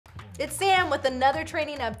It's Sam with another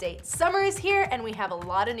training update. Summer is here and we have a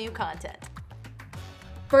lot of new content.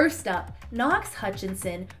 First up, Knox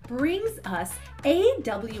Hutchinson brings us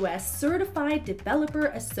AWS Certified Developer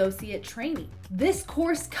Associate Training. This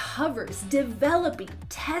course covers developing,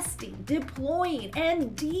 testing, deploying,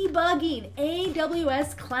 and debugging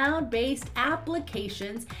AWS cloud-based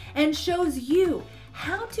applications and shows you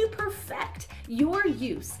how to perfect your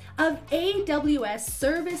use of AWS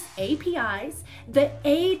Service APIs, the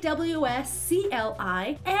AWS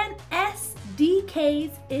CLI, and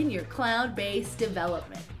SDKs in your cloud-based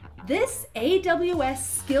development. This AWS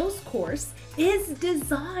skills course is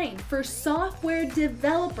designed for software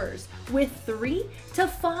developers with 3 to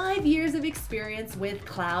 5 years of experience with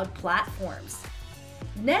cloud platforms.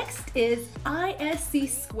 Next is ISC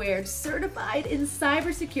Squared Certified in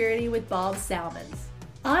Cybersecurity with Bob Salmons.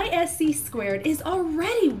 ISC Squared is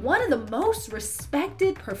already one of the most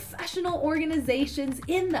respected professional organizations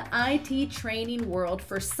in the IT training world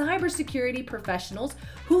for cybersecurity professionals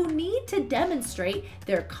who need to demonstrate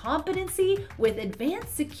their competency with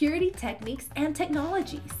advanced security techniques and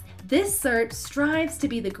technologies. This cert strives to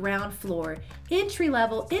be the ground floor,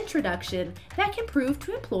 entry-level introduction that can prove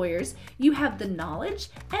to employers you have the knowledge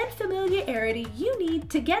and familiarity you need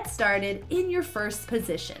to get started in your first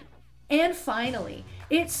position. And finally,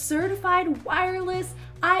 it's Certified Wireless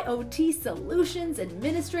IoT Solutions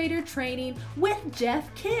Administrator Training with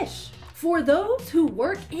Jeff Kish. For those who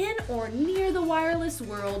work in or near the wireless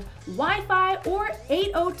world, Wi-Fi or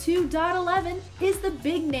 802.11 is the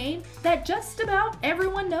big name that just about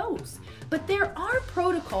everyone knows. But there are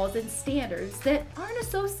protocols and standards that aren't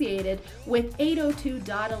associated with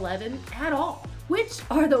 802.11 at all, which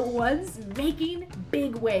are the ones making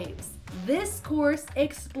big waves. This course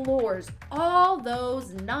explores all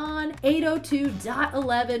those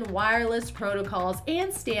non-802.11 wireless protocols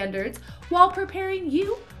and standards while preparing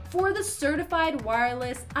you for the Certified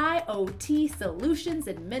Wireless IoT Solutions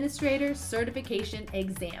Administrator Certification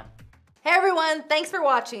exam. Hey everyone, thanks for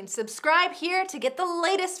watching. Subscribe here to get the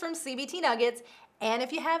latest from CBT Nuggets. And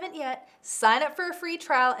if you haven't yet, sign up for a free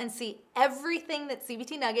trial and see everything that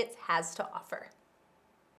CBT Nuggets has to offer.